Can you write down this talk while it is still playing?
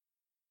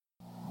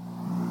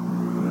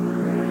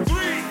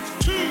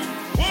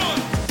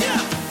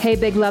Hey,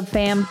 Big Love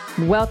fam.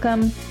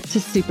 Welcome to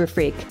Super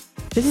Freak.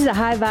 This is a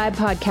high vibe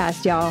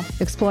podcast, y'all,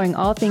 exploring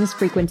all things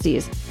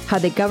frequencies, how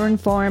they govern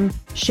form,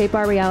 shape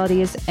our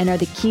realities, and are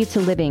the key to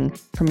living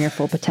from your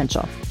full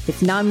potential.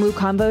 It's non-woo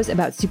combos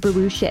about super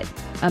woo shit,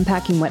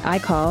 unpacking what I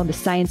call the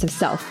science of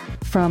self,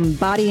 from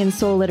body and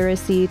soul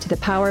literacy to the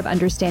power of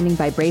understanding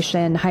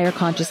vibration, higher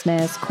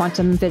consciousness,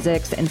 quantum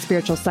physics, and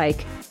spiritual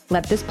psych.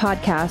 Let this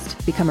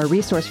podcast become a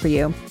resource for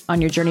you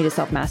on your journey to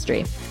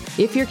self-mastery.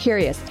 If you're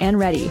curious and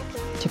ready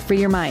to free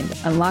your mind,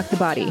 unlock the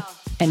body,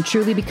 and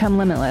truly become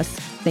limitless,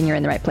 then you're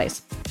in the right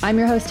place. I'm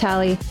your host,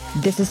 Tally.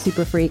 This is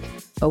Super Freak,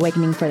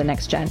 Awakening for the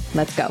Next Gen.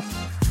 Let's go.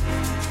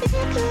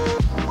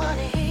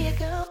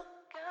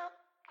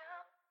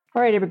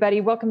 All right, everybody.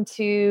 Welcome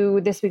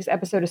to this week's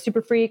episode of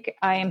Super Freak.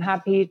 I am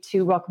happy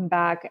to welcome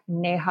back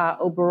Neha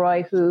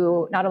Oberoi,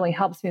 who not only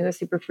helps me with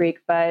Super Freak,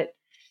 but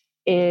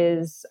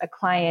is a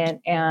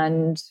client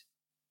and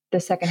the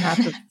second half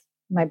of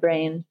my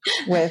brain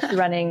with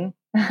running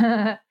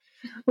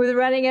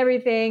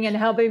everything and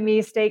helping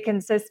me stay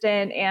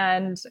consistent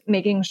and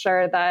making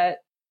sure that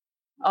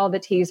all the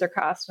T's are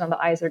crossed and all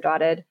the I's are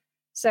dotted.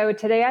 So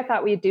today I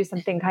thought we'd do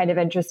something kind of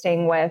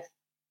interesting with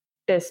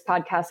this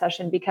podcast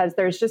session because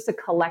there's just a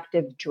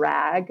collective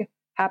drag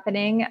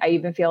happening. I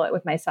even feel it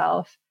with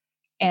myself.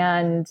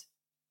 And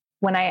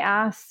when I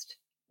asked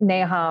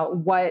Neha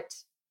what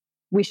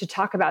we should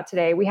talk about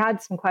today, we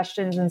had some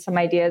questions and some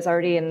ideas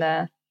already in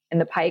the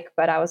pike,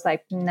 but I was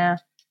like, nah,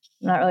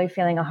 I'm not really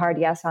feeling a hard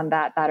yes on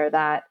that, or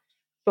that.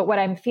 But what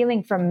I'm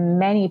feeling from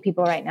many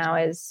people right now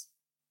is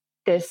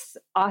this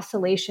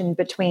oscillation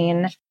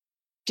between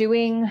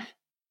doing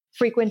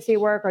frequency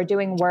work or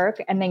doing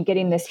work and then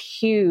getting this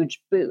huge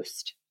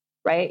boost,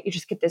 right? You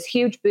just get this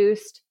huge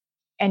boost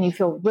and you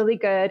feel really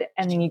good.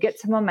 And then you get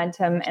some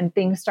momentum and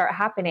things start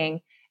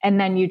happening. And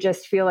then you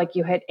just feel like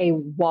you hit a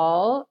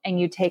wall and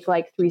you take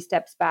like 3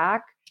 steps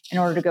back in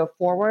order to go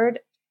forward.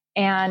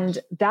 And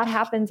that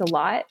happens a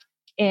lot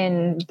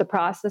in the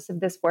process of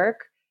this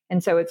work.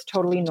 And so it's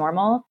totally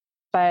normal.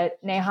 But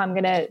Neha, I'm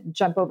going to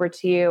jump over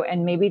to you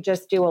and maybe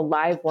just do a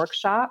live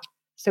workshop.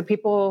 So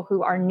people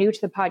who are new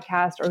to the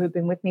podcast or who've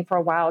been with me for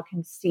a while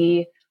can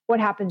see what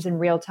happens in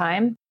real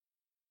time.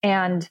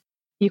 And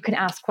you can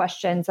ask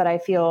questions that I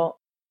feel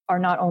are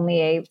not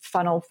only a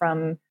funnel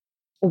from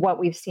what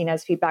we've seen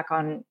as feedback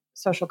on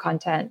social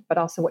content, but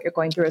also what you're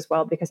going through as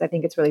well, because I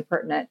think it's really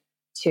pertinent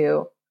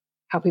to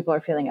how people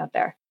are feeling out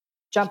there.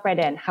 Jump right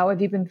in. How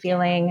have you been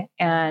feeling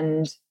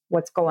and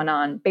what's going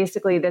on?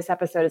 Basically, this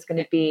episode is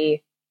going to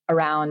be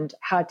around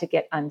how to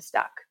get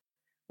unstuck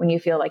when you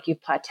feel like you've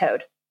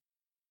plateaued.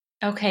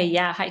 Okay.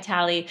 Yeah. Hi,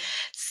 Tally.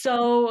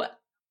 So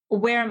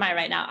where am I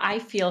right now? I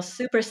feel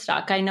super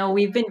stuck. I know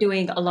we've been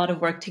doing a lot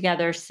of work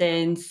together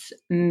since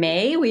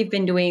May. We've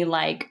been doing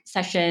like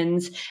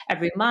sessions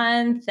every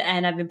month,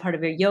 and I've been part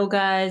of your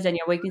yogas and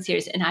your awakening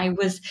series. And I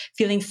was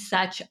feeling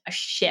such a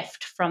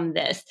shift from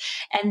this.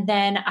 And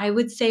then I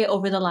would say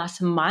over the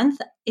last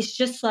month, it's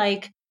just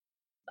like,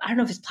 I don't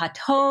know if it's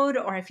plateaued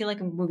or I feel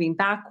like I'm moving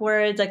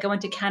backwards. Like I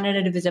went to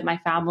Canada to visit my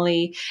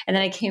family and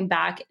then I came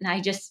back and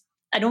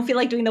I don't feel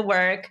like doing the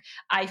work.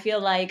 I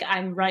feel like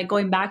I'm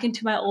going back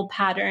into my old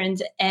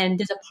patterns, and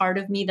there's a part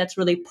of me that's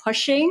really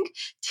pushing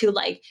to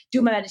like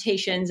do my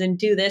meditations and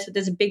do this. But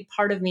there's a big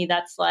part of me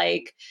that's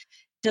like,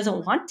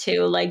 doesn't want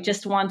to, like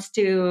just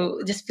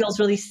feels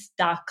really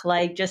stuck.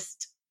 Like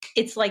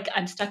it's like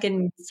I'm stuck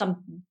in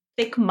some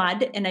thick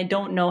mud and I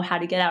don't know how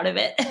to get out of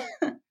it.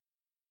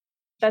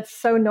 That's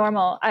so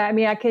normal. I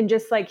mean, I can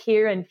just like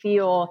hear and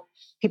feel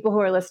people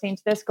who are listening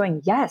to this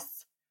going,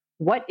 yes,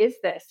 what is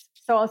this?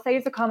 So I'll say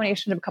it's a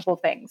combination of a couple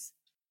of things.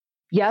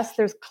 Yes,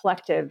 there's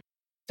collective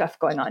stuff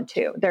going on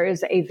too. There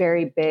is a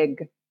very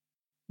big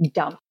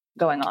dump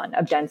going on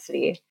of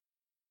density.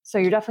 So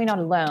you're definitely not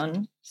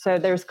alone. So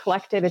there's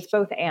collective, it's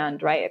both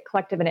and, right? A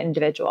collective and an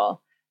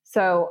individual.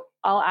 So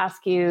I'll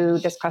ask you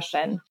this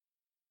question.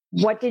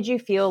 What did you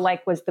feel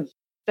like was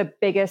the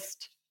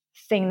biggest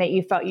thing that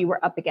you felt you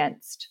were up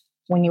against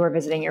when you were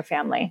visiting your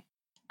family?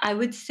 I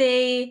would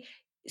say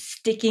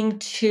sticking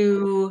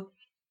to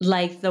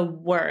like the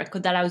work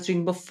that I was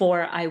doing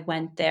before I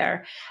went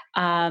there,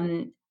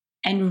 and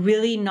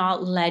really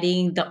not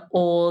letting the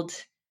old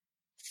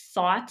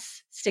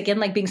thoughts stick in,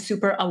 like being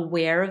super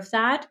aware of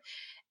that.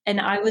 And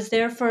I was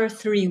there for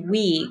 3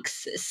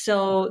 weeks.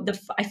 So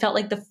I felt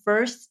like the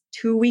first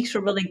 2 weeks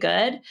were really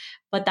good,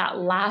 but that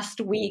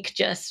last week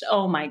just,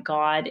 oh my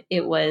God,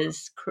 it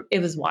was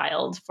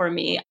wild for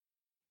me.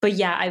 But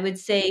yeah, I would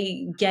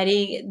say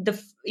getting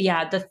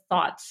the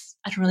thoughts.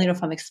 I don't really know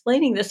if I'm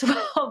explaining this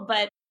well,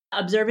 but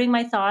observing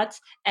my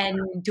thoughts and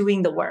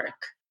doing the work.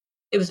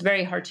 It was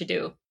very hard to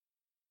do.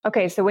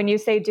 Okay, so when you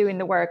say doing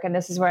the work, and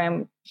this is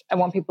where I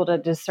want people to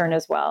discern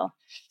as well.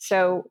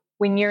 So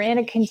when you're in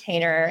a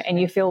container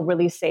and you feel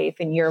really safe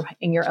in your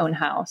own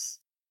house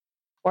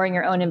or in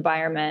your own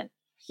environment,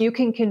 you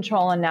can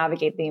control and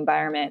navigate the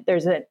environment.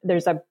 There's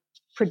a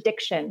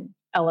prediction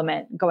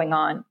element going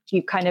on.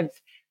 You kind of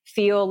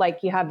feel like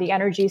you have the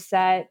energy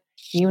set,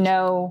 you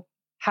know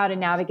how to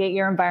navigate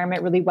your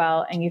environment really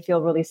well, and you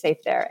feel really safe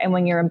there. And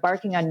when you're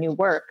embarking on new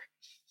work,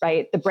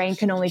 right, the brain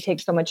can only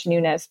take so much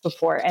newness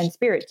before, and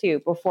spirit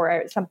too,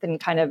 before something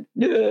kind of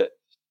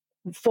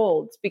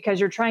folds, because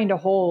you're trying to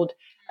hold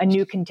a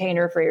new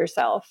container for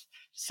yourself.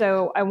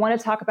 So I want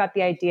to talk about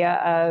the idea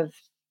of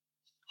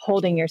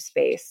holding your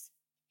space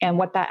and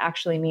what that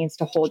actually means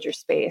to hold your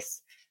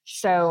space.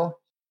 So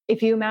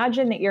if you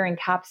imagine that you're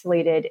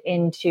encapsulated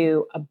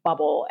into a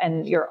bubble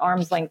and your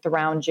arm's length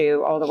around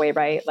you all the way,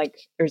 right? Like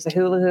there's a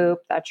hula hoop,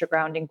 that's your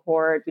grounding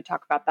cord. We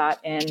talk about that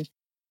in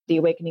the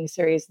awakening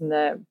series and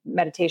the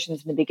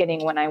meditations in the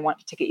beginning when I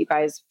want to get you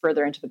guys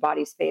further into the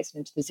body space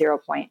and into the 0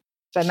 point.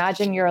 So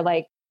imagine you're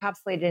like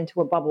encapsulated into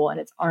a bubble and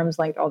it's arm's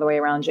length all the way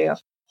around you.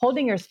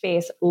 Holding your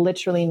space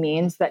literally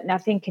means that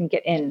nothing can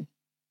get in,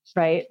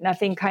 right?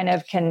 Nothing kind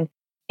of can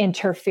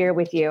interfere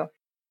with you.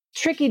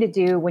 Tricky to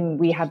do when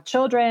we have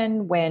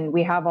children, when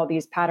we have all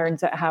these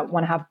patterns that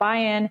want to have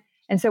buy-in.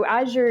 And so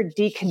as you're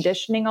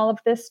deconditioning all of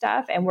this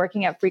stuff and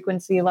working at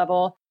frequency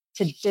level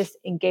to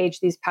disengage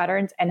these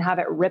patterns and have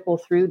it ripple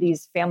through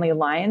these family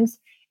lines,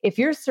 if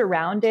you're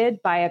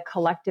surrounded by a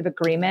collective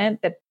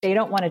agreement that they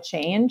don't want to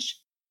change,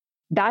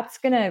 that's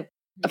going to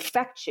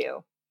affect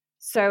you.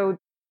 So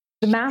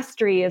the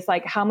mastery is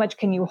like, how much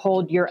can you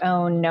hold your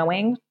own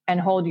knowing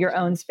and hold your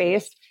own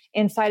space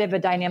inside of a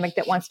dynamic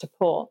that wants to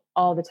pull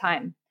all the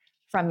time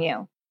from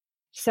you?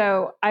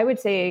 So I would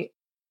say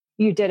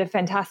you did a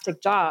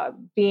fantastic job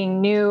being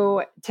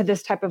new to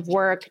this type of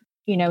work,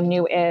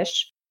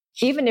 new-ish.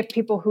 Even if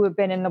people who have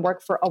been in the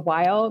work for a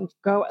while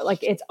go,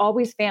 like, it's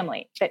always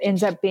family that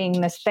ends up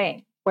being this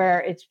thing where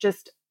it's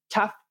just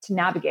tough to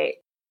navigate.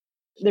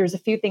 There's a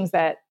few things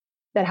that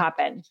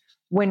happen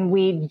when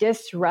we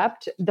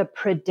disrupt the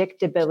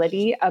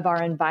predictability of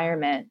our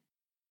environment.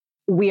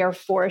 We are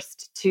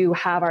forced to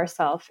have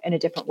ourselves in a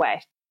different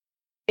way.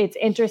 It's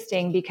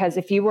interesting because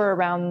if you were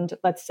around,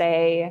 let's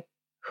say,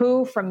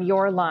 who from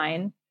your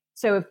line,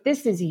 so if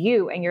this is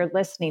you and you're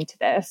listening to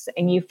this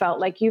and you felt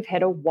like you've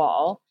hit a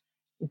wall,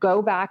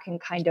 go back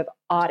and kind of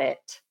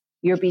audit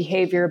your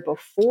behavior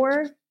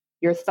before,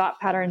 your thought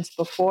patterns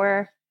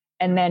before,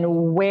 and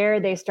then where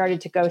they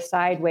started to go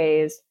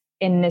sideways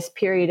in this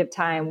period of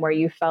time where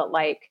you felt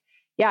like,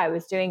 yeah, I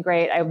was doing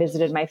great. I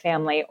visited my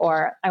family,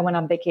 or I went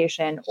on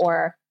vacation,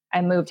 or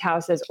I moved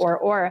houses,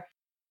 or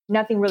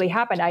nothing really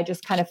happened. I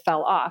just kind of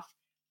fell off.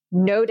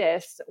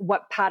 Notice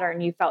what pattern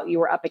you felt you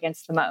were up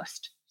against the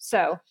most.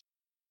 So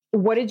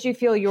what did you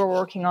feel you were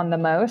working on the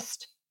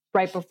most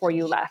right before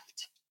you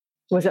left?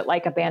 Was it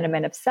like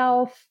abandonment of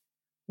self?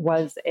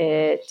 Was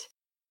it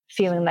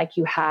feeling like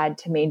you had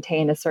to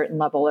maintain a certain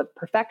level of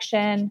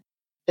perfection?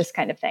 This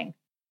kind of thing.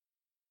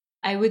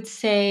 I would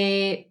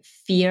say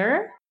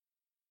fear,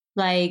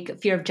 like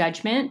fear of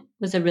judgment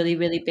was a really,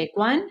 really big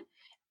one.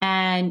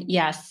 And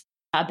yes,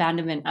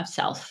 abandonment of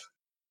self.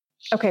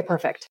 Okay,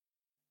 perfect.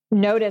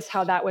 Notice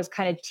how that was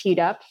kind of teed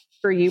up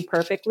for you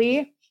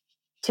perfectly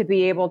to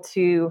be able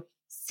to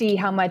see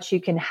how much you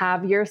can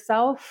have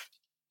yourself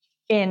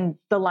in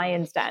the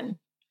lion's den.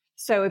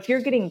 So if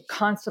you're getting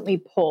constantly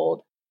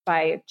pulled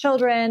by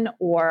children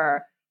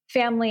or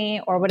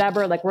family or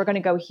whatever, like we're going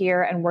to go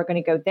here and we're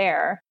going to go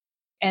there,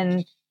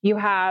 and you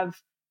have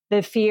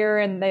the fear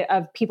and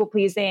of people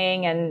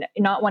pleasing and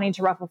not wanting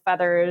to ruffle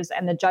feathers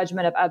and the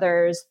judgment of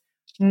others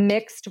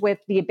mixed with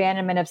the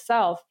abandonment of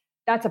self,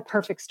 that's a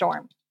perfect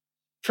storm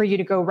for you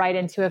to go right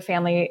into a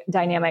family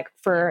dynamic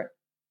for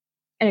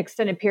an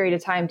extended period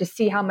of time to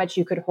see how much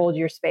you could hold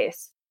your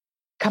space.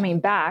 Coming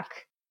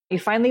back, you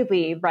finally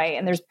leave, right?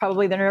 And there's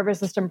probably the nervous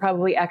system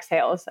probably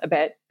exhales a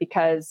bit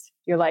because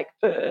you're like,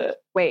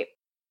 wait.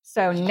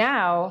 So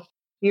now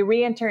you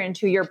re-enter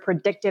into your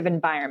predictive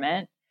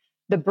environment.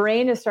 The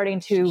brain is starting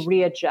to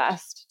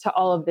readjust to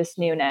all of this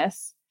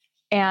newness.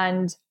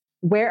 And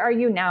where are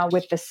you now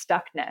with the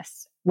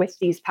stuckness with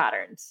these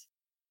patterns?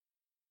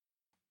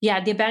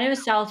 Yeah, the abandonment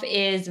of self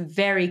is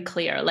very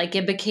clear. Like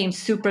it became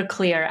super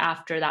clear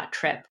after that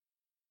trip.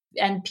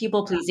 And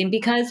people pleasing,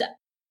 because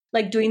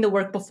like doing the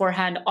work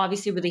beforehand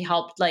obviously really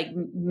helped like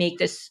make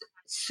this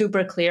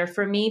super clear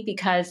for me,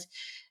 because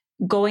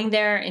going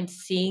there and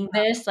seeing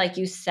this, like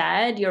you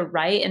said, you're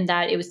right in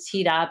that it was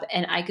teed up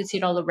and I could see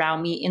it all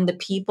around me in the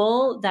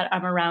people that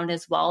I'm around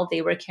as well.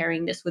 They were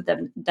carrying this with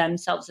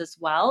themselves as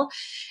well.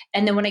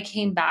 And then when I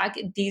came back,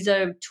 these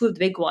are two of the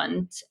big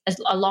ones,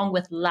 along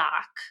with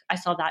lack. I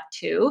saw that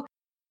too,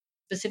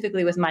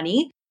 specifically with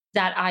money,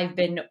 that I've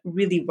been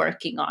really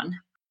working on.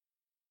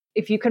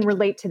 If you can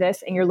relate to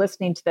this and you're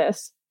listening to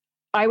this,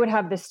 I would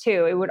have this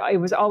too. It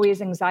was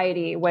always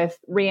anxiety with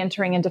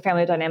re-entering into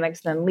family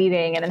dynamics and then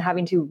leaving and then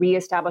having to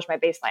reestablish my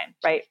baseline,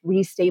 right?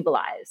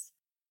 Restabilize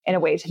in a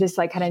way to this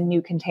like kind of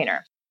new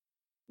container.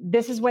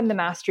 This is when the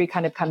mastery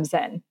kind of comes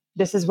in.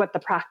 This is what the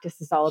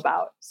practice is all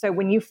about. So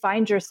when you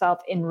find yourself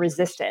in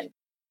resistance,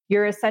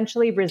 you're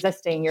essentially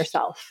resisting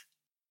yourself.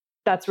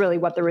 That's really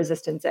what the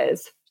resistance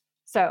is.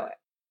 So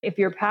if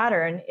your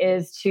pattern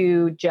is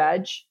to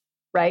judge,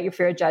 right? Your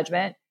fear of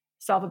judgment,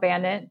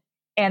 self-abandonment,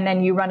 and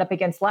then you run up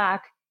against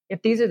lack.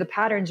 If these are the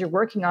patterns you're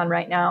working on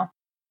right now,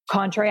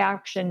 contrary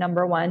action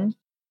number one,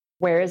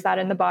 Where is that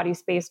in the body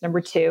space?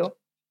 Number two.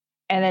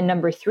 And then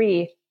number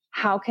three,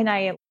 how can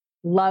I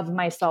love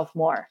myself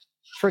more,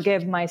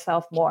 forgive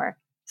myself more,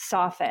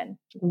 soften?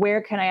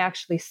 Where can I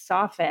actually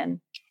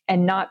soften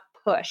and not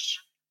push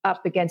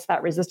up against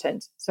that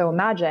resistance? So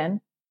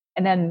imagine,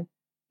 and then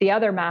the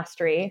other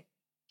mastery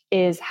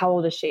is, how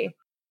old is she?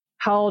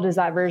 How old is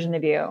that version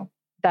of you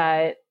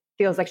that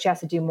feels like she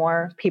has to do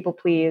more, people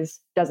please,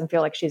 doesn't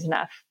feel like she's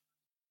enough?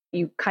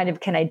 You kind of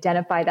can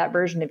identify that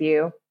version of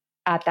you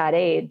at that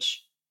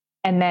age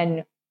and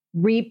then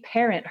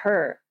reparent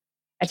her.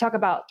 I talk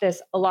about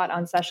this a lot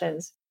on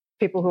sessions,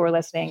 people who are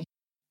listening.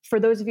 For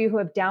those of you who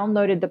have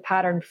downloaded the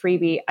pattern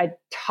freebie, I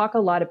talk a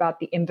lot about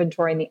the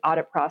inventory and the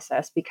audit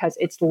process because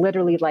it's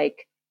literally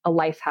like a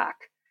life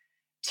hack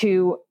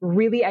to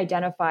really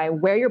identify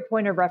where your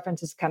point of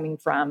reference is coming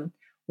from,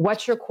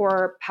 what's your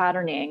core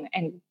patterning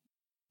and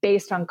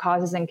based on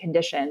causes and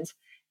conditions,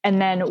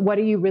 and then what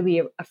are you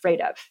really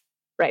afraid of,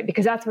 right?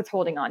 Because that's what's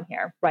holding on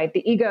here, right?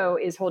 The ego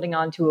is holding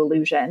on to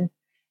illusion,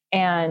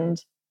 and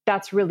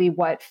that's really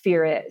what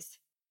fear is.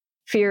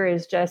 Fear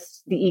is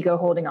just the ego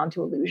holding on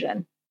to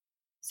illusion.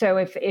 So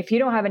if you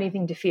don't have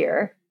anything to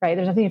fear, right?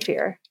 There's nothing to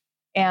fear,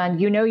 and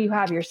you know you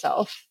have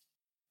yourself,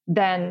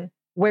 then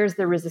where's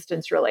the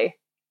resistance really?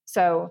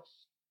 So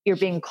you're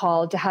being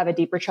called to have a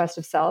deeper trust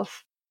of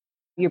self.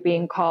 You're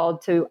being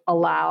called to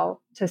allow,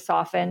 to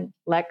soften,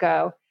 let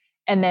go,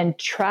 and then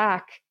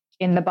track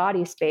in the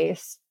body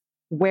space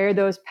where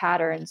those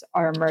patterns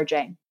are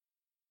emerging.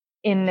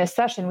 In this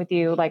session with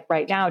you, like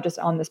right now, just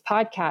on this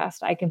podcast,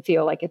 I can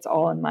feel like it's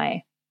all in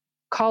my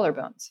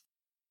collarbones,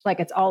 like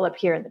it's all up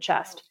here in the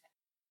chest.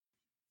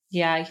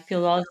 Yeah, I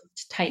feel all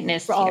this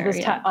tightness For all here.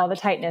 this, all the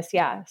tightness,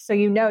 yeah. So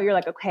you're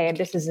like, okay,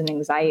 this is an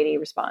anxiety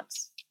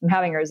response. I'm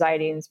having an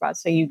anxiety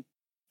response. So you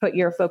put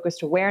your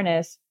focused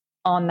awareness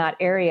on that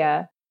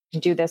area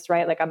and do this,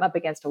 right? Like I'm up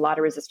against a lot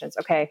of resistance.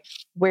 Okay,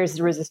 where's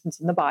the resistance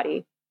in the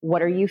body?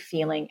 What are you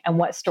feeling? And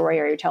what story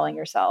are you telling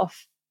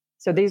yourself?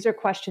 So these are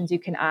questions you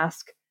can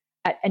ask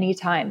at any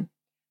time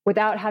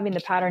without having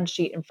the pattern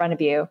sheet in front of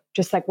you.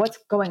 Just like, what's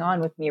going on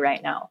with me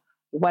right now?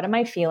 What am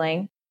I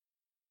feeling?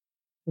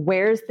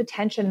 Where's the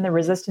tension and the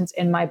resistance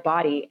in my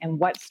body? And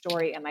what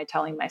story am I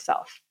telling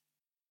myself?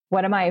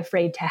 What am I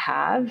afraid to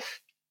have?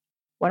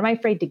 What am I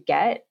afraid to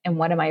get? And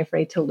what am I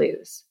afraid to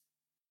lose?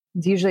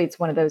 Usually it's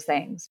one of those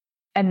things.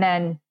 And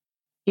then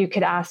you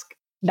could ask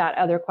that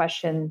other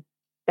question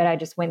that I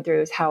just went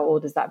through is, how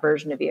old is that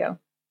version of you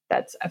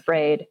that's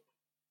afraid,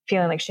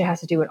 feeling like she has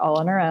to do it all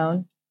on her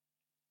own,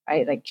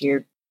 right? Like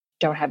you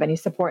don't have any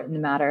support in the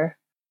matter.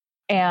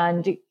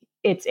 And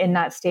it's in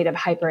that state of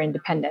hyper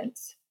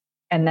independence.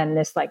 And then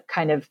this like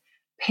kind of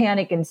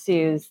panic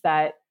ensues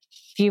that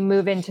if you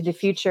move into the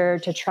future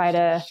to try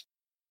to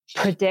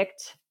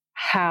predict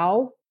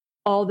how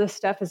all this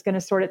stuff is going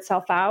to sort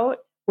itself out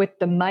with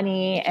the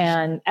money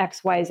and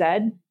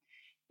XYZ,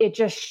 it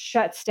just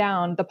shuts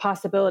down the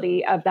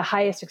possibility of the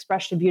highest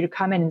expression of you to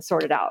come in and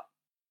sort it out.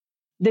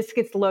 This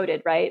gets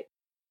loaded, right?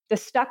 The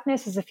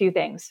stuckness is a few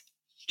things,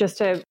 just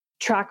to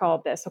track all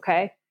of this,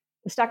 okay?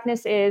 The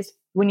stuckness is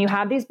when you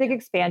have these big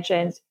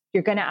expansions,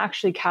 you're going to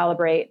actually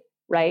calibrate,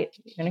 right?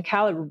 You're going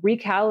to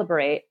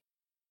recalibrate,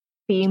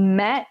 be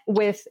met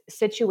with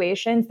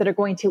situations that are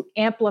going to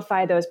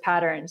amplify those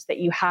patterns that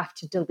you have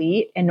to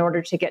delete in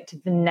order to get to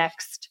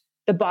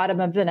the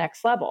bottom of the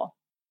next level.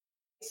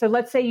 So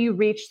let's say you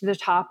reach the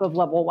top of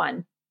level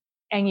 1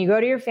 and you go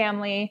to your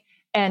family,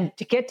 and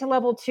to get to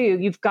level 2,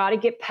 you've got to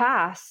get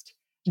past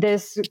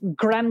this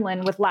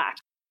gremlin with lack.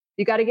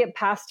 You got to get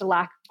past a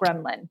lack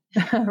gremlin,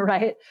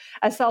 right?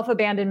 A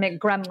self-abandonment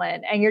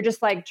gremlin. And you're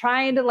just like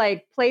trying to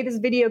like play this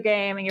video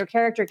game, and your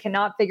character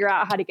cannot figure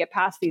out how to get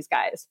past these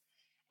guys.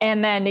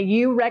 And then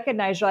you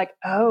recognize, you're like,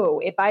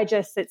 oh, if I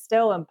just sit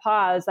still and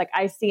pause, like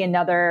I see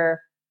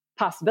another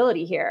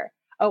possibility here.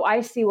 Oh,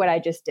 I see what I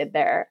just did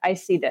there. I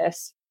see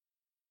this.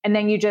 And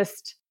then you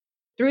just,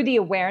 through the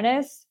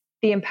awareness,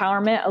 the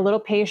empowerment, a little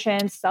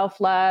patience,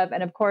 self-love,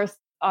 and of course,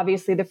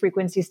 obviously the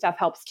frequency stuff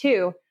helps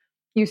too.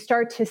 You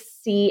start to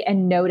see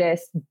and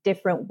notice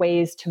different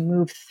ways to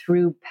move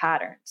through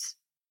patterns.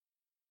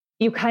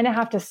 You kind of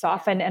have to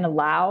soften and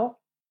allow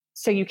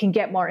so you can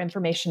get more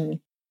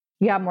information.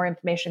 You have more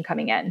information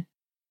coming in.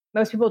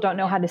 Most people don't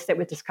know how to sit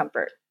with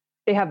discomfort.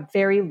 They have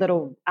very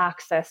little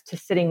access to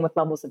sitting with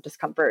levels of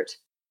discomfort.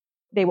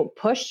 They will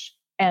push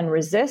and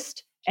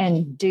resist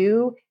and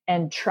do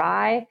and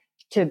try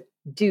to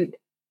do,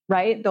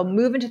 right? They'll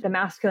move into the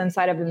masculine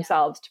side of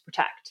themselves to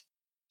protect.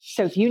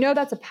 So if you know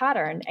that's a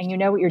pattern and you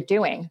know what you're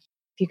doing,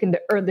 if you can,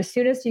 or the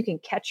soonest you can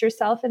catch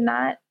yourself in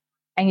that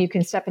and you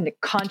can step into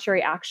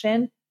contrary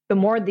action, the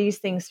more these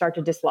things start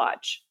to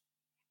dislodge.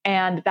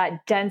 And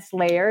that dense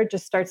layer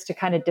just starts to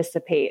kind of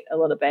dissipate a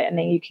little bit. And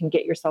then you can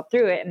get yourself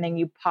through it. And then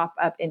you pop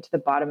up into the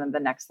bottom of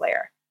the next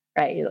layer,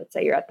 right? Let's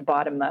say you're at the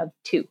bottom of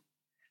 2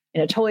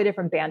 in a totally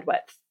different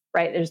bandwidth,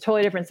 right? There's a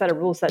totally different set of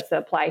rule sets that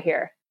apply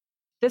here.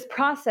 This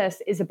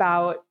process is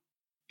about,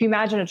 if you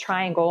imagine a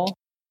triangle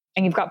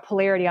and you've got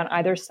polarity on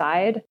either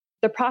side,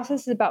 the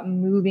process is about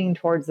moving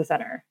towards the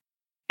center.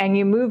 And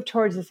you move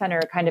towards the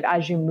center kind of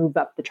as you move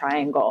up the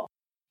triangle.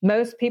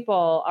 Most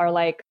people are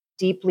like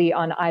deeply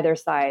on either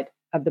side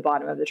of the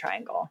bottom of the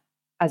triangle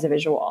as a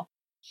visual.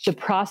 The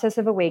process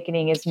of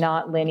awakening is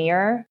not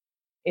linear.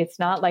 It's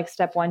not like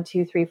step 1,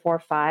 2, 3, 4,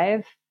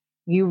 5.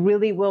 You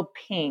really will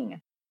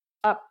ping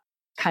up,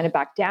 kind of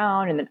back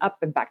down, and then up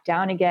and back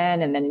down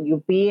again. And then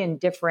you'll be in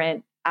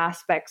different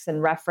aspects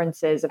and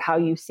references of how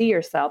you see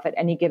yourself at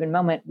any given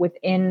moment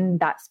within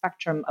that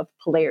spectrum of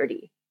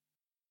polarity.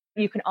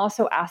 You can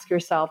also ask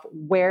yourself,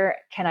 where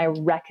can I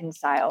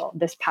reconcile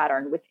this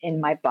pattern within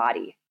my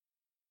body?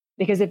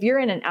 Because if you're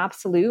in an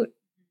absolute,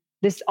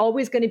 this is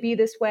always going to be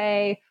this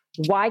way.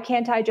 Why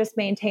can't I just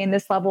maintain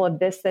this level of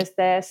this?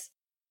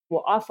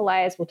 We'll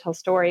awfulize, we'll tell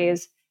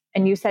stories.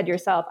 And you said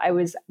yourself, I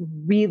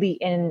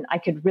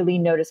could really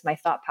notice my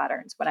thought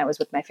patterns when I was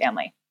with my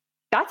family.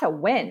 That's a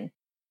win.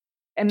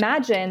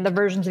 Imagine the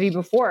versions of you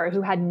before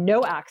who had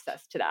no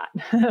access to that,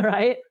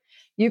 right?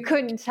 You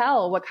couldn't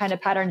tell what kind of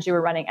patterns you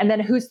were running. And then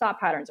whose thought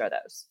patterns are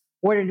those?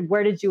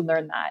 Where did you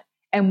learn that?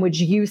 And would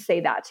you say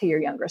that to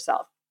your younger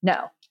self?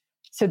 No.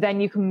 So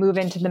then you can move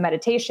into the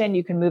meditation.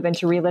 You can move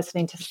into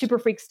re-listening to super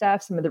freak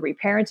stuff, some of the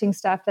reparenting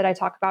stuff that I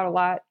talk about a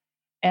lot,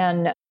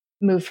 and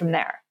move from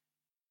there.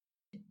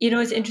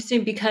 It's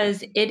interesting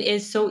because it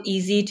is so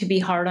easy to be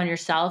hard on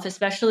yourself,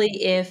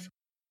 especially if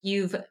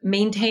you've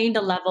maintained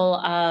a level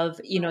of,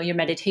 your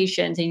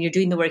meditations and you're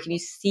doing the work and you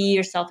see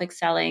yourself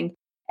excelling,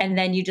 and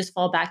then you just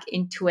fall back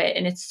into it.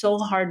 And it's so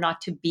hard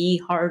not to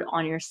be hard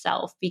on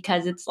yourself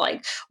because it's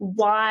like,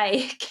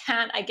 why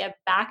can't I get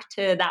back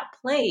to that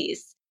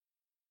place?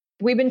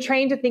 We've been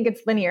trained to think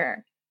it's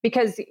linear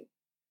because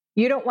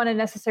you don't want to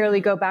necessarily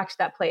go back to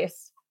that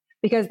place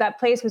because that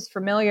place was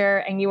familiar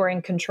and you were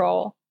in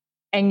control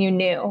and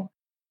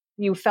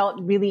you felt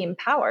really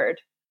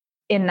empowered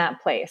in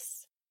that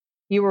place.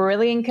 You were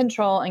really in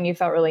control and you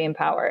felt really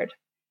empowered.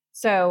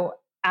 So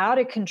out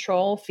of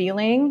control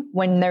feeling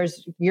when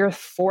you're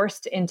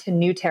forced into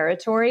new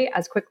territory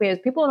as quickly as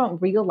people don't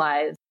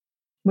realize,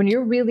 when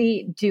you're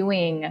really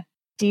doing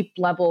deep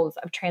levels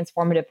of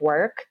transformative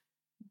work,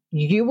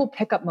 you will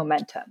pick up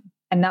momentum,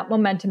 and that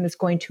momentum is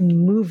going to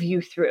move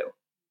you through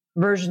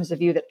versions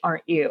of you that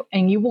aren't you.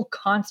 And you will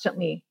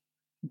constantly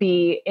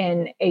be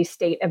in a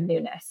state of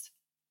newness,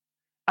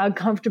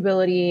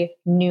 uncomfortability,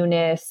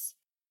 newness,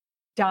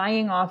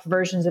 dying off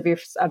versions of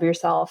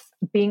yourself,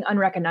 being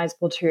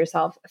unrecognizable to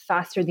yourself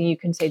faster than you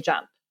can say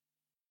jump.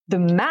 The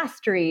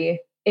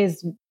mastery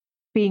is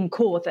being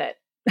cool with it,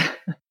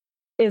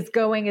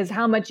 is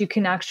how much you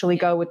can actually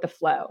go with the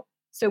flow.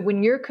 So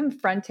when you're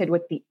confronted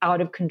with the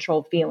out of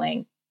control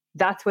feeling,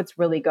 that's what's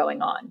really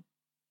going on.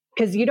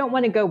 Because you don't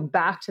want to go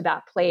back to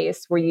that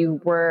place where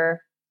you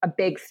were a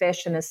big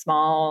fish in this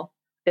small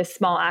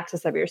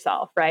axis of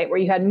yourself, right? Where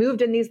you had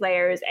moved in these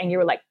layers and you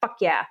were like, fuck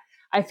yeah,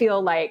 I feel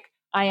like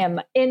I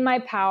am in my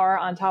power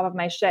on top of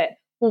my shit.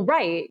 Well,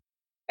 right.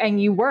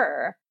 And you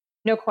were,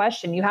 no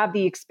question. You have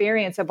the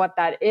experience of what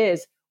that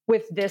is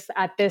with this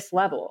at this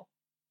level.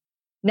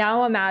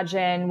 Now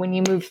imagine when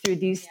you move through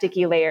these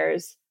sticky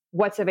layers,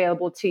 what's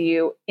available to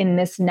you in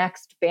this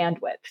next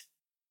bandwidth.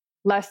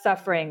 Less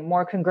suffering,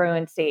 more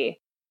congruency,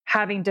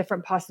 having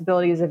different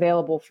possibilities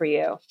available for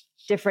you,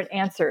 different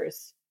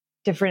answers,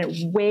 different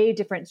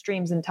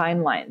streams and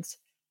timelines.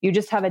 You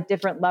just have a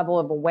different level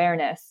of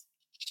awareness.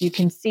 You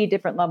can see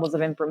different levels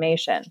of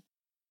information.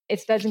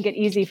 It doesn't get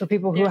easy for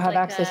people who have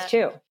access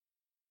to.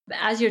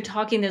 As you're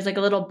talking, there's like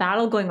a little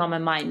battle going on my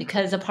mind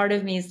because a part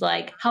of me is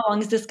like, how long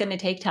is this going to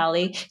take,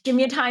 Tally? Give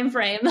me a time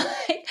frame.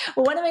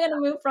 When am I going to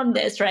move from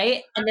this,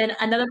 right? And then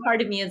another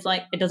part of me is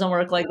like, it doesn't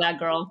work like that,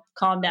 girl.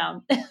 Calm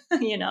down,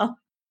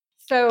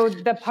 So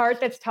the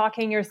part that's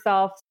talking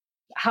yourself,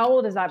 how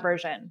old is that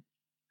version?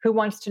 Who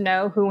wants to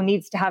know? Who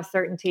needs to have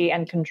certainty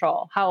and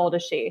control? How old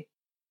is she?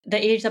 The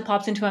age that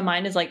pops into my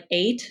mind is like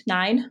 8,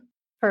 9.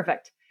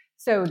 Perfect.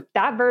 So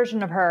that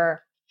version of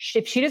her,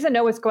 if she doesn't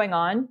know what's going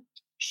on,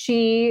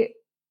 she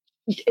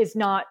is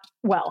not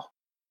well.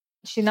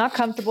 She's not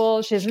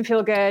comfortable. She doesn't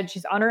feel good.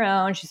 She's on her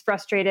own. She's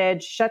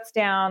frustrated. She shuts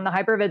down. The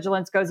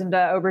hypervigilance goes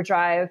into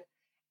overdrive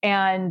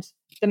and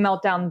the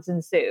meltdowns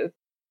ensue.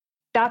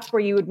 That's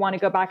where you would want to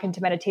go back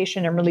into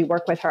meditation and really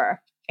work with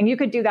her. And you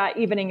could do that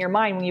even in your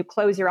mind. When you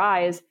close your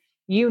eyes,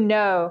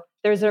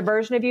 there's a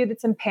version of you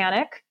that's in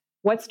panic.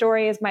 What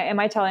story am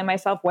I telling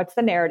myself? What's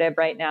the narrative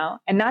right now?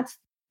 And that's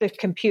the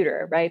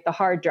computer, right? The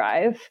hard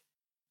drive,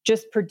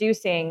 just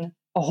producing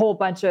a whole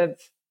bunch of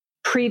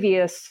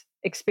previous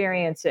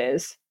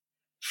experiences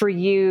for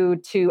you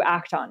to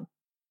act on.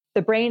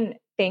 The brain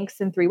thinks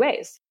in 3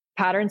 ways: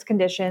 patterns,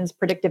 conditions,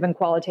 predictive, and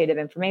qualitative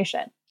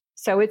information.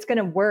 So it's going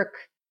to work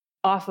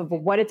off of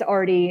what it's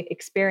already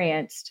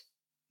experienced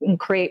and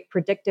create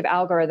predictive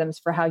algorithms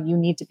for how you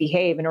need to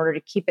behave in order to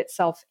keep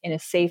itself in a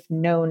safe,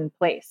 known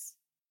place.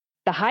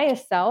 The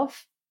highest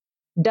self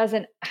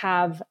doesn't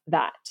have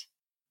that.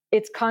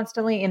 It's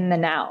constantly in the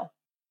now.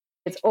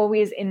 It's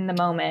always in the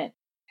moment,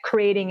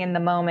 creating in the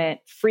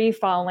moment, free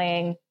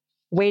falling,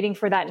 waiting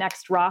for that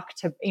next rock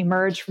to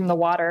emerge from the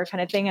water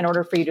kind of thing in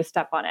order for you to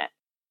step on it.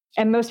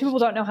 And most people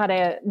don't know how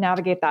to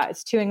navigate that.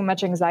 It's too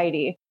much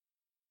anxiety.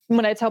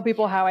 When I tell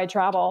people how I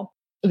travel,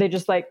 they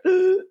just like,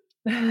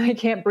 I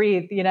can't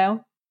breathe, you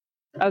know?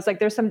 I was like,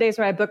 there's some days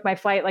where I book my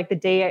flight like the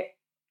day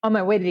on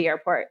my way to the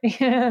airport.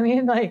 You know what I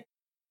mean? Like,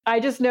 I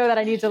just know that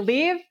I need to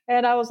leave.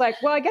 And I was like,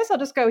 well, I guess I'll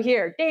just go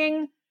here.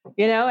 Ding,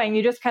 you know, and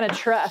you just kind of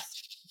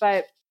trust.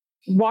 But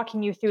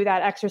walking you through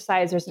that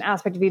exercise, there's an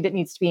aspect of you that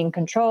needs to be in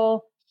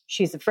control.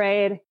 She's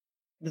afraid.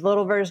 The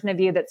little version of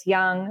you that's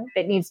young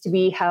that needs to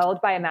be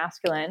held by a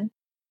masculine.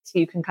 So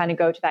you can kind of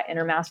go to that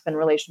inner masculine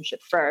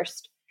relationship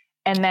first.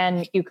 And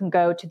then you can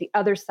go to the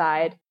other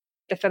side.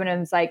 The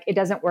feminine's like, it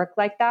doesn't work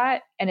like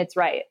that. And it's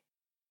right.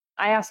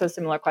 I ask those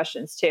similar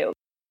questions too.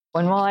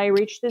 When will I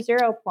reach the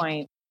 0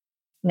 point?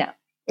 No,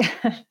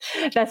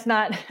 that's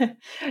not,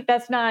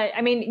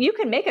 I mean, you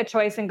can make a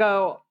choice and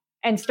go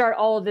and start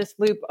all of this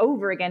loop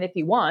over again if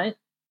you want,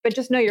 but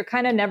just know you're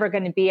kind of never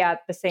going to be at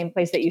the same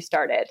place that you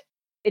started.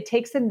 It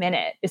takes a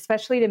minute,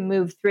 especially to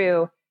move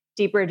through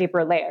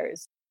deeper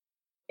layers.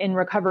 In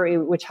recovery,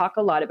 we talk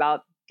a lot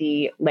about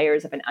the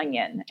layers of an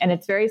onion, and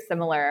it's very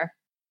similar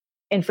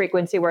in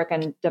frequency work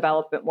and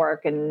development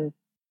work and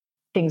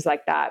things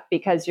like that,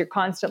 because you're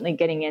constantly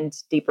getting into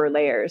deeper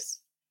layers.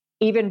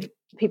 Even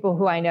people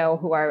who I know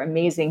who are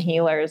amazing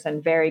healers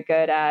and very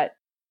good at,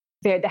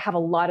 they have a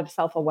lot of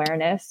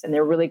self-awareness and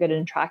they're really good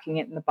in tracking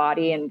it in the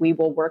body. And we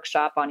will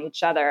workshop on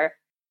each other.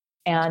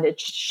 And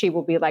she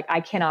will be like,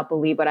 I cannot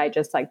believe what I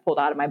just like pulled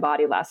out of my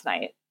body last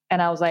night.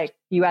 And I was like,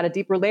 you had a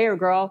deeper layer,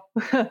 girl.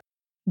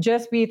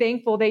 Just be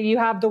thankful that you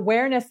have the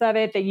awareness of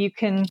it, that you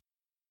can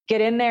get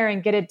in there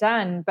and get it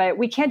done. But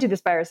we can't do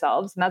this by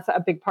ourselves. And that's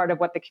a big part of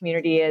what the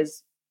community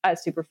is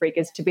as Super Freak,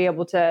 is to be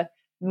able to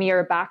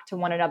mirror back to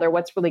one another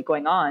what's really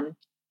going on.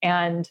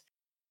 And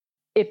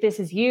if this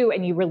is you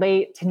and you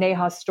relate to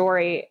Neha's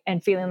story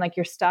and feeling like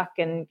you're stuck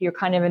and you're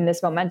kind of in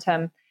this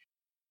momentum,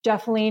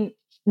 definitely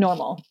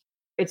normal.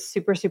 It's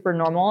super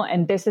normal.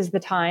 And this is the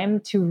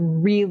time to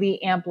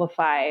really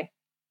amplify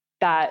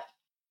that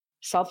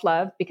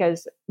self-love,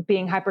 because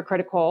being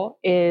hypercritical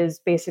is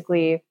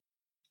basically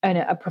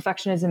a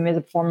perfectionism is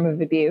a form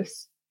of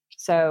abuse.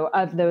 So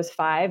of those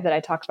 5 that I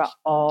talk about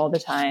all the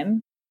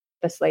time,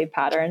 the slave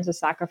patterns, the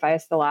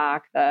sacrifice, the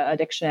lack, the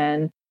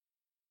addiction,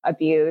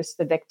 abuse,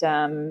 the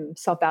victim,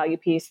 self-value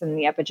piece, and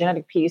the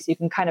epigenetic piece, you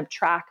can kind of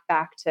track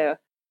back to,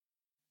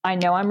 I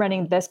know I'm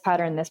running this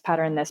pattern, this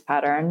pattern, this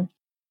pattern.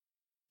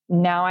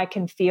 Now I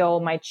can feel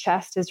my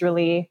chest is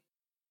really,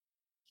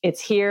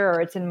 it's here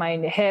or it's in my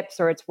hips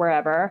or it's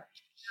wherever.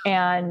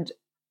 And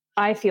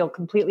I feel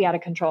completely out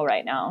of control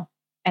right now.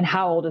 And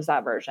how old is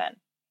that version?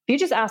 If you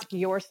just ask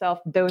yourself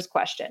those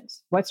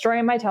questions, what story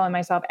am I telling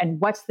myself? And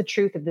what's the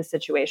truth of this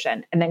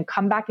situation? And then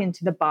come back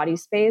into the body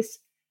space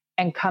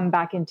and come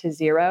back into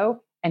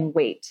 0 and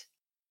wait.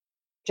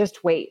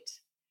 Just wait.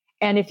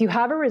 And if you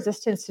have a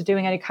resistance to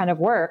doing any kind of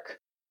work,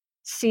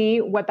 see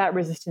what that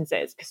resistance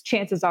is, because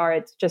chances are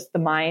it's just the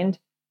mind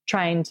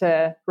trying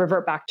to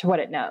revert back to what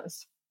it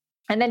knows.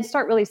 And then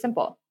start really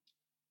simple,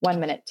 1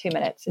 minute, 2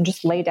 minutes, and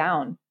just lay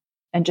down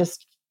and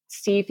just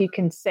see if you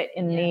can sit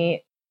in the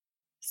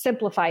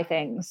simplify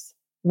things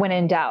when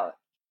in doubt.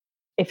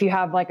 If you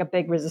have like a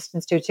big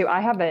resistance to it too,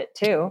 I have it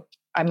too.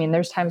 I mean,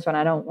 there's times when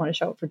I don't want to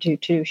show up for to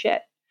do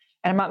shit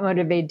and I'm not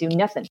motivated to do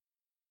nothing.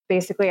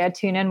 Basically, I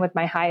tune in with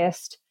my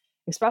highest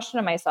expression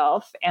of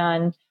myself,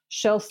 and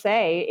she'll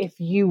say, if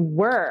you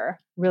were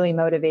really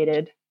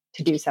motivated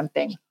to do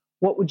something,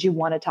 what would you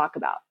want to talk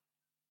about?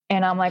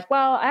 And I'm like,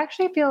 well, I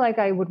actually feel like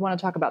I would want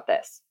to talk about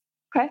this.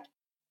 Okay.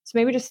 So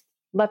maybe just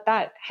let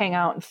that hang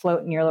out and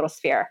float in your little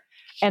sphere.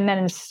 And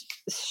then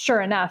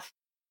sure enough,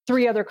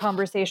 3 other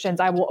conversations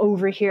I will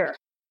overhear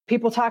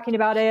people talking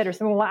about it, or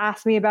someone will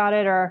ask me about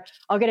it, or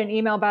I'll get an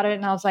email about it.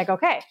 And I was like,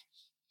 okay,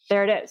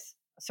 there it is.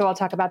 So I'll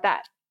talk about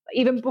that.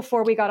 Even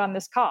before we got on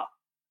this call,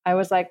 I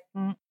was like,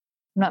 I'm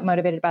not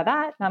motivated by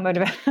that. Not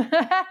motivated.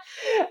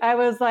 I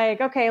was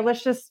like, okay,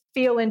 let's just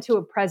feel into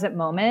a present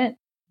moment.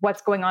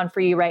 What's going on for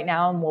you right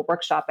now? And we'll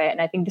workshop it.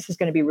 And I think this is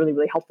going to be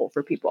really helpful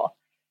for people.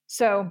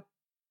 So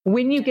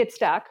when you get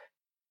stuck,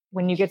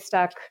 when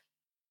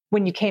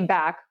you came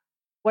back,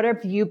 what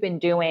have you been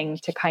doing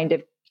to kind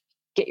of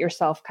get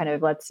yourself kind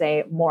of, let's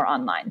say, more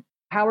online?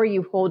 How are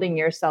you holding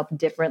yourself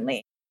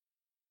differently?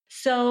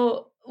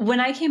 So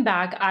when I came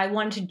back, I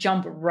wanted to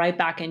jump right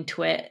back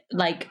into it,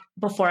 like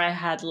before I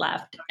had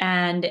left.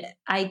 And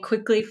I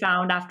quickly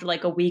found after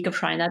like a week of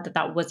trying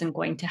that wasn't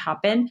going to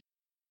happen.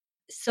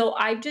 So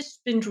I've just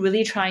been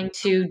really trying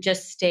to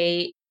just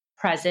stay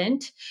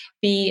present,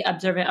 be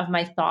observant of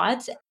my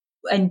thoughts,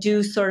 and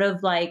do sort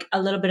of like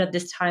a little bit of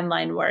this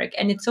timeline work.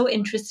 And it's so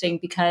interesting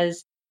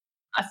because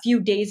a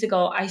few days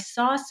ago, I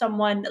saw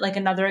someone, like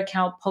another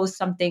account, post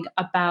something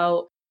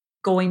about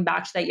going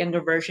back to that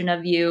younger version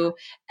of you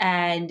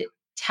and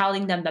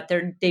telling them that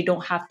they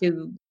don't have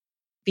to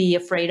be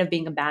afraid of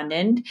being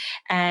abandoned,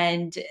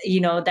 and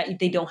that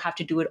they don't have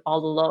to do it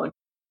all alone.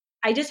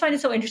 I just find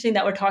it so interesting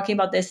that we're talking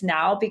about this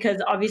now,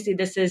 because obviously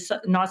this is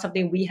not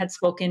something we had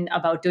spoken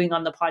about doing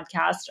on the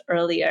podcast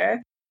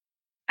earlier.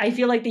 I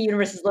feel like the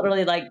universe is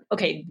literally like,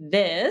 okay,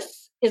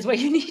 this is what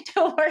you need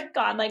to work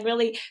on, like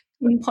really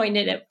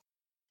pinpointed it.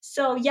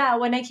 So yeah,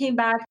 when I came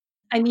back,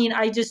 I mean,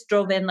 I just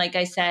drove in, like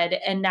I said,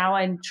 and now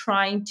I'm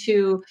trying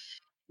to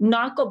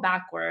not go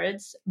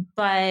backwards,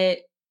 but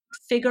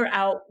figure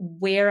out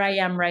where I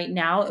am right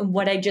now and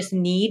what I just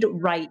need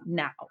right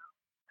now,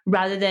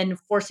 rather than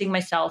forcing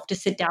myself to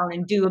sit down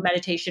and do a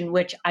meditation,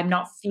 which I'm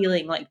not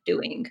feeling like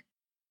doing.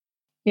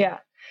 Yeah.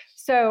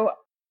 So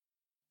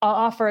I'll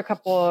offer a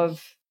couple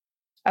of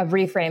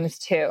reframes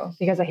too,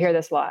 because I hear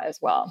this a lot as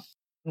well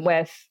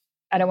with,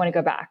 I don't want to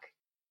go back.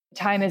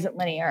 Time isn't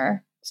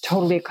linear. It's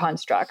totally a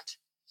construct.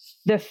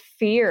 The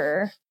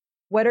fear,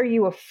 what are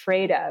you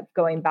afraid of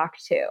going back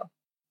to?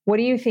 What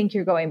do you think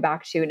you're going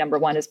back to? Number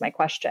one is my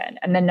question.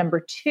 And then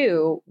number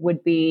two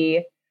would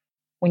be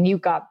when you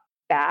got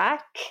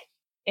back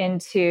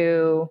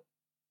into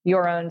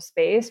your own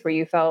space where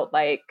you felt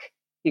like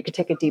you could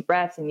take a deep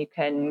breath and you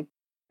can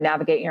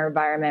navigate your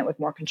environment with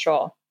more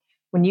control.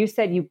 When you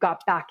said you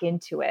got back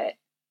into it,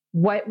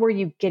 what were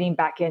you getting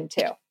back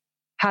into?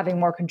 Having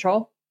more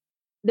control?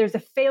 There's a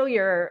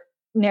failure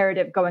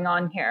narrative going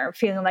on here,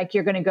 feeling like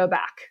you're going to go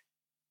back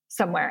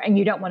somewhere and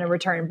you don't want to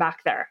return back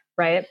there,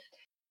 right?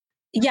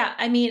 Yeah,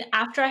 I mean,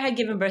 after I had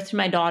given birth to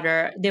my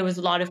daughter, there was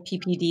a lot of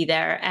PPD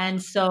there.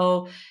 And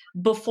so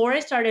before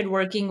I started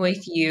working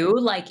with you,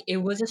 like it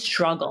was a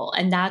struggle.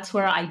 And that's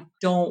where I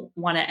don't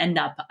want to end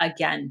up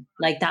again,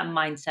 like that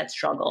mindset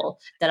struggle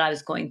that I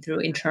was going through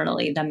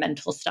internally, the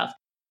mental stuff.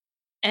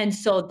 And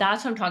so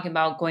that's what I'm talking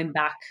about, going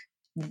back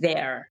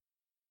there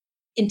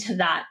into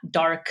that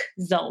dark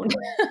zone.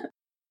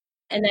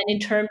 And then in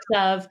terms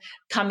of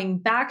coming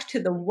back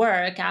to the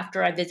work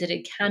after I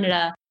visited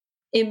Canada,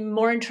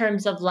 more in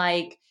terms of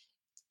like,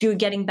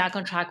 getting back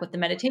on track with the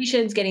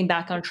meditations, getting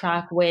back on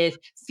track with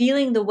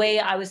feeling the way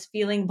I was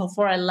feeling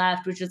before I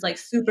left, which is like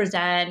super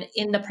zen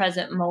in the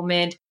present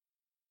moment.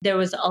 There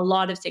was a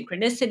lot of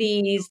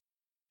synchronicities.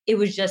 It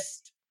was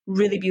just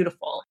really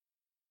beautiful.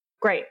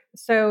 Great.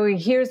 So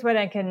here's what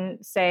I can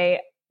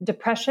say.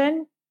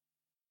 Depression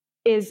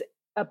is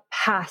a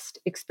past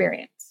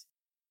experience.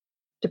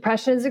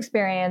 Depression is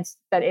experience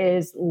that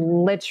is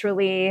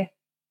literally,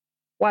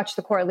 watch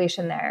the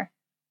correlation there.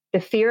 The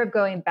fear of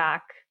going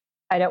back.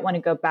 I don't want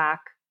to go back.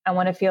 I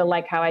want to feel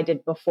like how I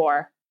did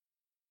before.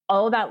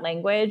 All of that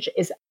language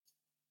is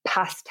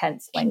past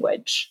tense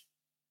language.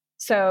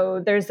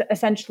 So there's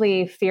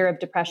essentially fear of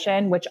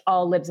depression, which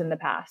all lives in the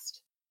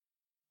past.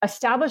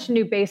 Establish a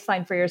new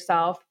baseline for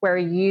yourself where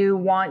you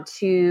want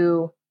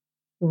to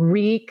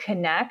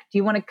reconnect.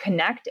 You want to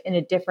connect in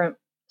a different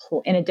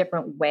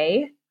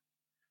way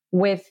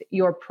with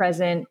your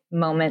present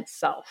moment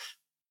self.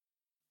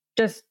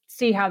 Just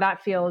see how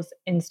that feels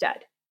instead.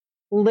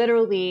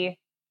 Literally,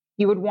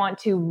 you would want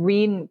to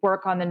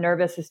rework on the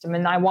nervous system.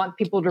 And I want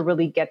people to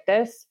really get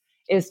this,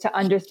 is to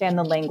understand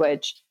the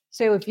language.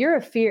 So if you're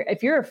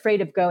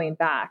afraid of going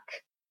back,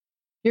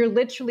 you're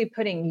literally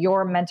putting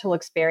your mental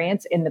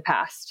experience in the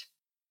past.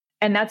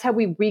 And that's how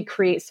we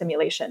recreate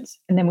simulations.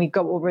 And then we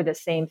go over the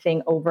same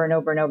thing over and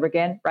over and over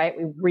again, right?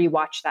 We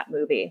rewatch that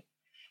movie.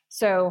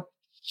 So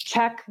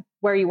check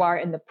where you are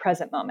in the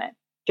present moment.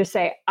 Just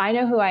say, I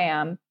know who I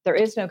am. There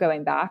is no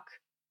going back.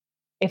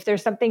 If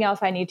there's something else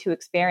I need to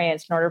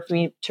experience in order for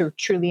me to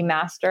truly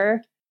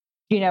master,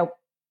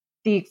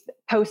 the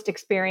post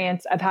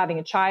experience of having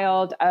a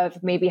child,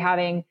 of maybe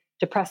having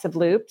depressive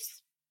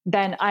loops,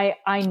 then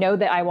I know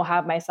that I will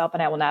have myself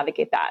and I will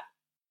navigate that.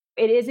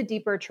 It is a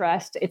deeper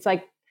trust. It's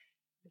like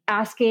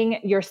asking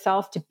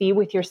yourself to be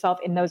with yourself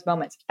in those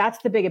moments. That's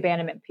the big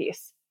abandonment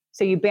piece.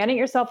 So you abandon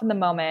yourself in the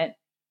moment,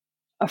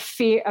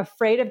 afraid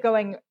of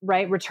going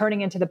right,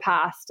 returning into the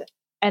past.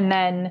 And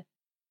then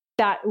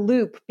that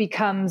loop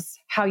becomes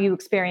how you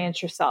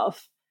experience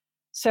yourself.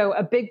 So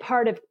a big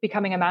part of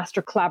becoming a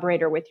master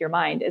collaborator with your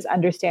mind is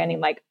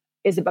understanding, like,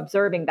 is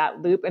observing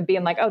that loop and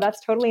being like, oh,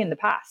 that's totally in the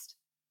past.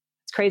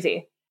 It's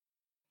crazy.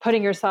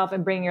 Putting yourself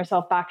and bringing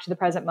yourself back to the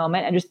present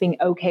moment and just being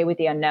okay with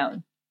the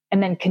unknown,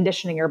 and then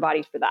conditioning your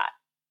body for that.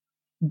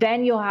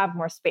 Then you'll have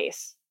more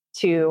space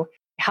to,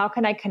 how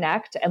can I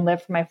connect and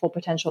live for my full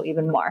potential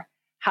even more?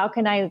 How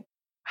can I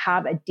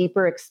have a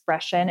deeper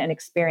expression and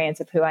experience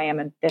of who I am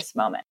in this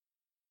moment,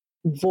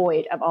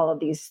 void of all of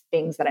these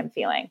things that I'm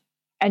feeling?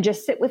 And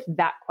just sit with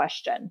that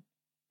question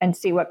and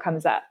see what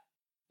comes up,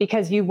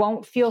 because you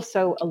won't feel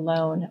so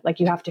alone, like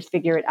you have to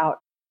figure it out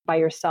by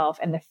yourself,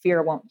 and the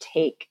fear won't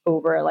take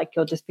over, like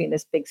you'll just be in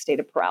this big state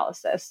of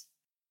paralysis.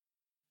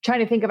 Trying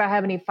to think if I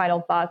have any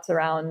final thoughts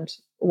around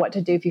what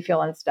to do if you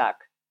feel unstuck.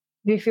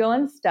 If you feel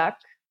unstuck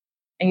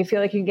and you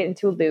feel like you can get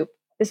into a loop,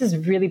 this is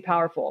really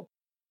powerful,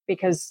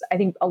 because I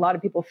think a lot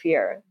of people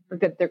fear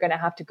that they're going to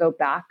have to go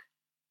back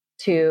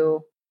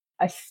to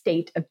a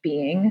state of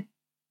being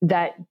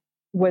that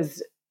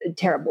was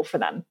terrible for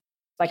them.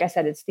 Like I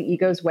said, it's the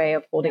ego's way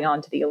of holding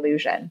on to the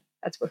illusion.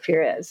 That's what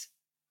fear is.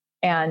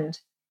 And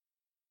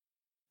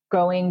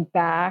going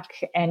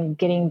back and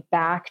getting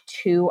back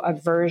to a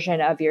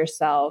version of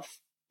yourself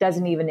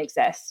doesn't even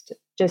exist.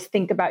 Just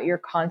think about, you're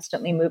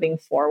constantly moving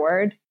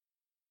forward.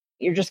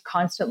 You're just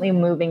constantly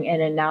moving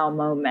in a now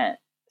moment,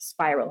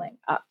 spiraling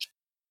up.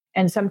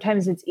 And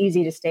sometimes it's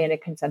easy to stay in a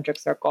concentric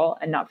circle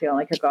and not feeling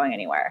like you're going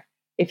anywhere.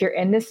 If you're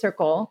in this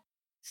circle,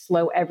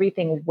 slow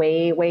everything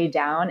way, way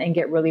down and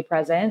get really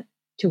present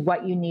to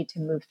what you need to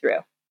move through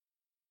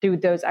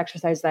those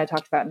exercises that I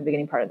talked about in the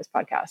beginning part of this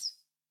podcast.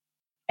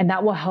 And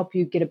that will help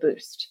you get a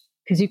boost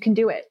because you can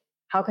do it.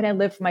 How can I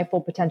live for my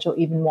full potential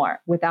even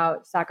more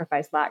without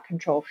sacrifice, lack,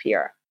 control,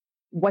 fear?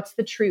 What's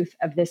the truth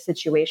of this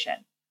situation?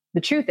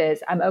 The truth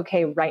is I'm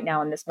okay right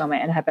now in this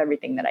moment and have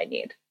everything that I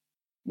need.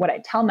 What I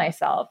tell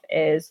myself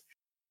is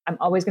I'm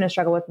always going to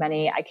struggle with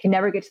money. I can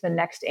never get to the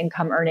next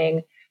income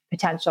earning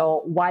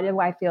potential. Why do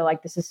I feel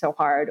like this is so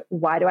hard?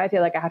 Why do I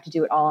feel like I have to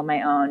do it all on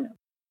my own?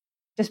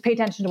 Just pay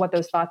attention to what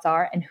those thoughts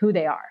are and who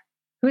they are.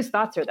 Whose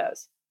thoughts are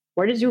those?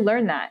 Where did you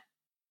learn that?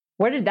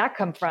 Where did that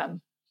come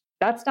from?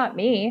 That's not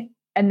me.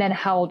 And then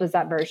how old is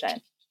that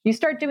version? You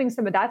start doing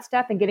some of that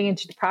stuff and getting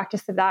into the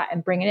practice of that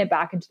and bringing it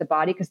back into the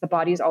body because the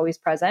body is always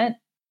present.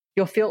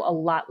 You'll feel a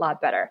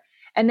lot better.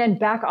 And then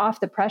back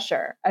off the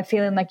pressure of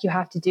feeling like you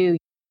have to do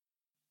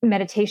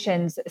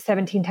meditations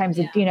 17 times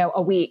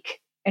a week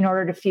in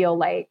order to feel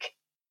like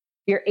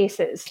you're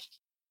aces.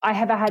 I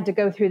have had to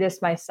go through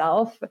this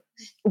myself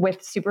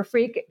with Super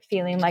Freak,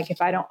 feeling like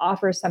if I don't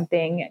offer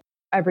something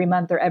every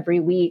month or every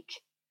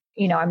week,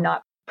 I'm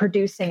not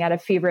producing at a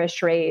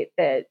feverish rate,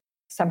 that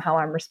somehow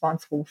I'm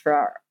responsible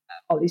for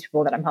all these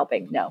people that I'm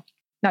helping. No,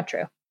 not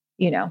true.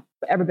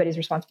 Everybody's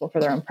responsible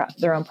for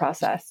their own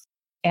process.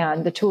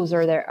 And the tools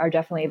are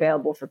definitely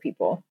available for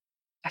people.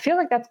 I feel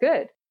like that's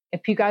good.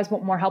 If you guys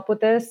want more help with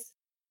this,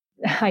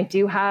 I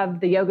do have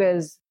the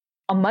yogas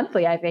a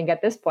monthly, I think,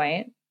 at this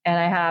point. And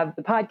I have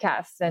the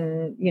podcasts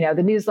and,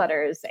 the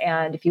newsletters.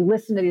 And if you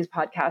listen to these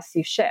podcasts,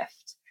 you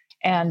shift.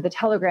 And the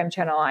Telegram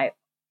channel, I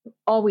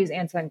always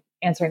answering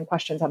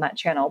questions on that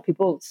channel.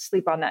 People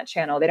sleep on that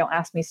channel. They don't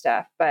ask me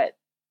stuff, but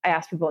I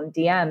ask people in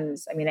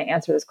DMs. I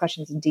answer those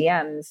questions in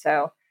DMs.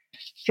 So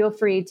feel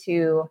free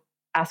to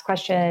ask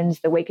questions.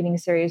 The Awakening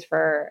series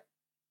for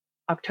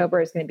October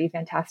is going to be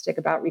fantastic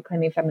about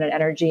reclaiming feminine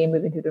energy and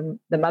moving through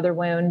the mother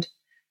wound.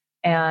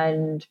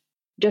 And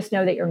just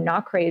know that you're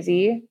not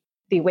crazy.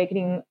 The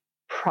awakening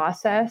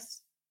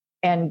process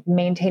and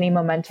maintaining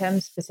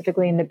momentum,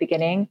 specifically in the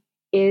beginning,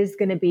 is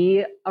going to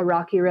be a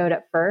rocky road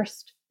at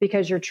first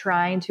because you're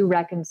trying to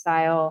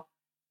reconcile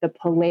the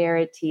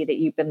polarity that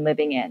you've been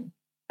living in.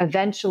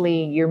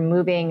 Eventually, you're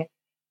moving.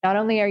 Not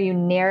only are you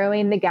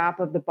narrowing the gap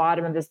of the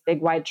bottom of this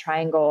big wide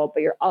triangle,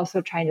 but you're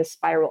also trying to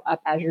spiral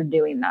up as you're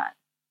doing that.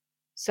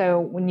 So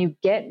when you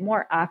get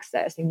more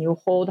access and you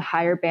hold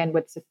higher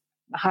bandwidth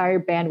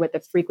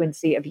of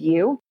frequency of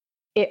you,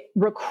 it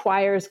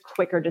requires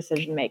quicker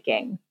decision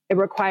making. It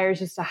requires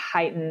just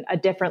a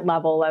different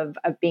level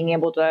of being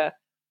able to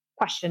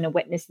question and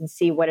witness and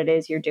see what it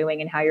is you're doing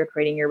and how you're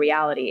creating your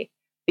reality,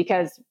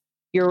 because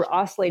you're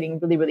oscillating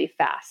really, really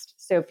fast.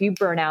 So if you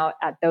burn out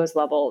at those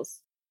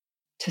levels,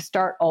 to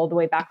start all the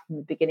way back from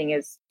the beginning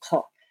is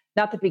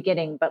not the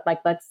beginning, but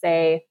let's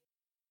say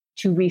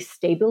to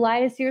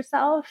restabilize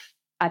yourself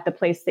at the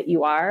place that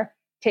you are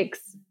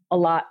takes a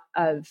lot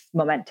of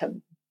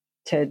momentum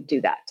to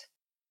do that.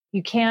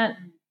 You can't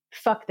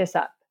fuck this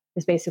up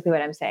is basically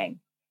what I'm saying.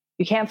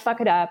 You can't fuck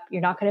it up.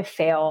 You're not going to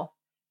fail.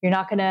 You're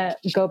not going to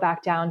go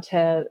back down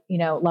to,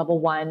 level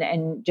 1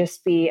 and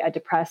just be a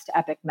depressed,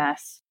 epic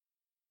mess.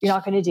 You're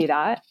not going to do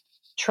that.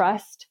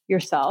 Trust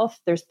yourself.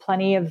 There's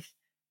plenty of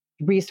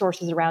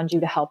resources around you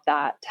to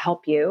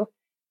help you.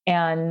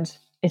 And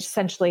it's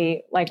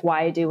essentially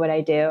why I do what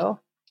I do.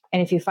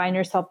 And if you find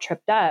yourself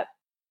tripped up,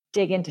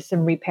 dig into some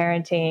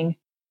reparenting,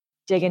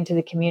 dig into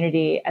the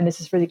community. And this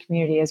is for the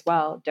community as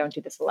well. Don't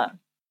do this alone.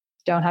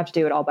 Don't have to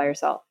do it all by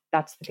yourself.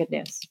 That's the good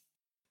news.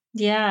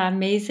 Yeah,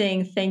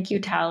 amazing. Thank you,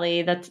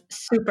 Tally. That's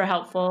super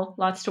helpful.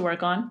 Lots to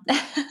work on.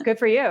 Good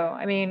for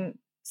you.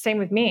 Same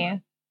with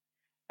me.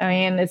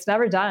 It's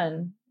never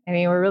done.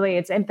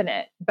 It's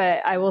infinite,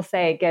 but I will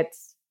say it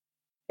gets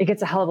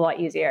a hell of a lot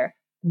easier.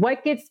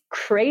 What gets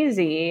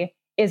crazy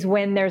is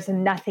when there's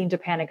nothing to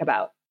panic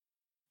about.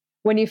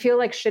 When you feel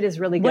like shit is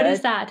really good. What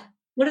is that?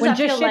 What does when that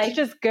feel like? Shit's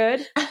just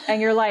good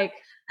and you're like,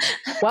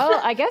 well,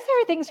 I guess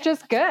everything's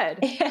just good.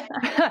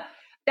 Yeah.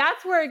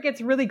 That's where it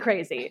gets really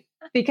crazy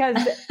because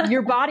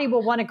your body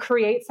will want to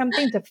create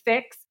something to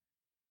fix.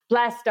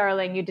 Bless,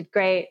 darling. You did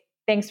great.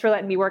 Thanks for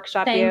letting me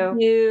workshop you.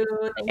 Thank you.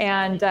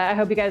 And I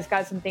hope you guys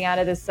got something out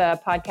of this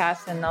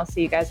podcast, and I'll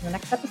see you guys in the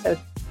next episode.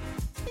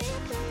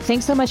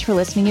 Thanks so much for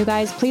listening, you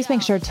guys. Please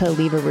make sure to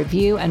leave a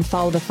review and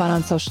follow the fun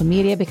on social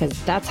media because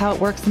that's how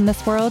it works in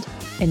this world.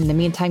 And in the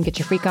meantime, get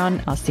your freak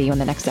on. I'll see you in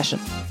the next session.